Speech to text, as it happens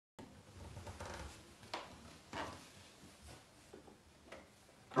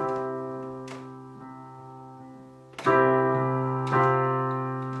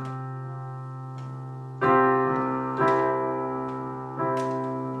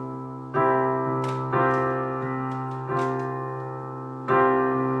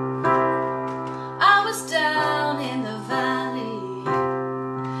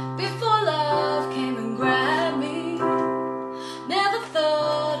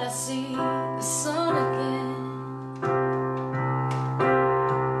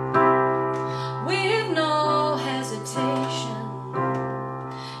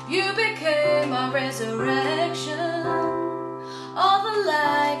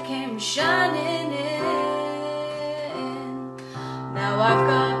shining in. Now I've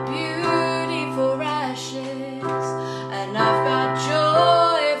got beauty for ashes, and I've got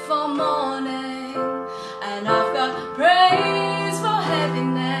joy for mourning, and I've got praise for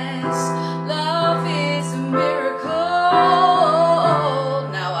heaviness. Love is a miracle.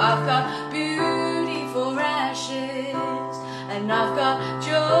 Now I've got beauty for ashes, and I've got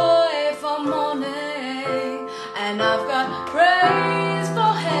joy for mourning, and I've got praise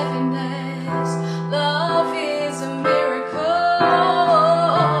for heaviness. Love is a miracle.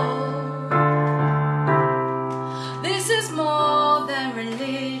 This is more than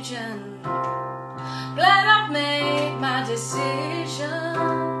religion. Glad I've made my decision.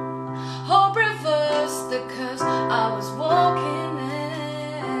 Hope reversed the curse I was walking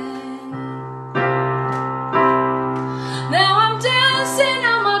in. Now I'm dancing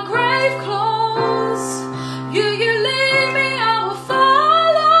on my grave clothes. You lead me, I will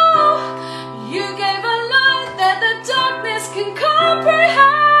follow. You gave a light that the darkness can comprehend.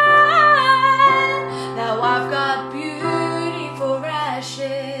 Now I've got beauty for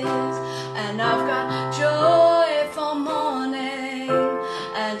ashes, and I've got joy for mourning,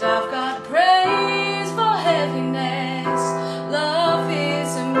 and I've got praise for heaviness. Love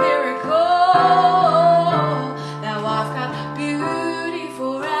is a miracle. Now I've got beauty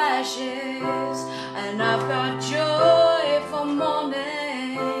for ashes, and I've got joy for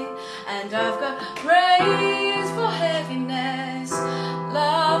mourning, and I've got praise for heaviness.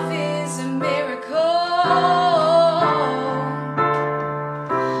 Love is a miracle.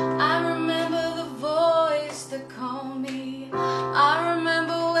 I remember the voice that called me. I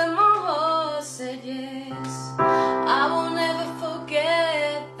remember when my heart said yes. I will never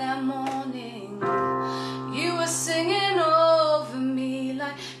forget that morning. You were singing over me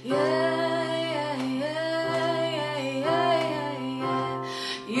like, yeah, yeah, yeah, yeah, yeah, yeah.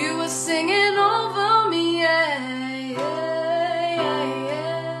 You were singing over me, yeah, yeah, yeah,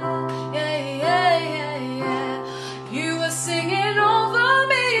 yeah, yeah, yeah, yeah. You were singing over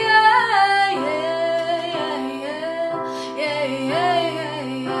me, yeah, yeah, yeah, yeah, yeah, yeah,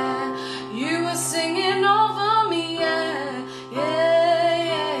 yeah. You were singing over me, yeah, yeah,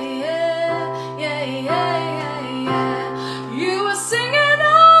 yeah, yeah, yeah, yeah, yeah. You were singing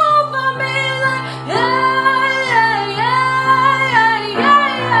over me like, yeah, yeah, yeah, yeah,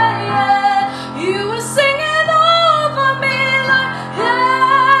 yeah, yeah. You were singing over me like,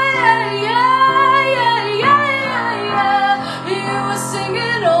 yeah, yeah, yeah, yeah, yeah, yeah. You were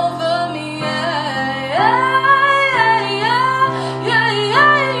singing over me, yeah, yeah, yeah, yeah,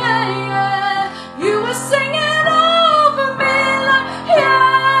 yeah, yeah, yeah. You were singing over me like,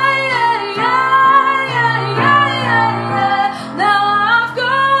 yeah, yeah, yeah, yeah, yeah, yeah. Now I've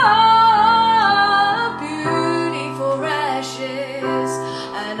got beauty for ashes,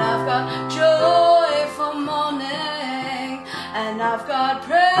 and I've got joy for mourning, and I've got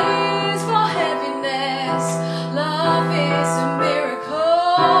praise for heaviness. Love is a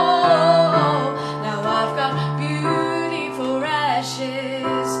miracle. Now I've got beauty for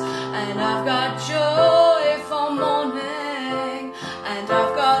ashes, and I've got joy for mourning, and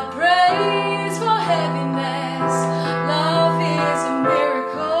I've got praise for heaviness. Love is a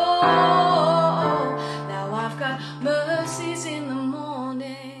miracle. Now I've got mercies in the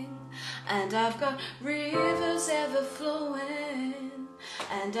morning, and I've got rivers ever flowing,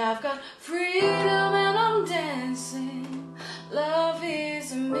 and I've got freedom and I'm dancing. Love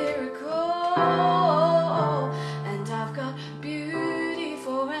is a miracle. And I've got beauty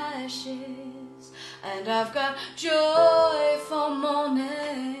for ashes, and I've got joy for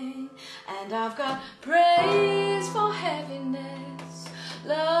mourning, and I've got praise for heaviness.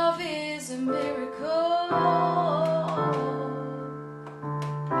 Love is a miracle.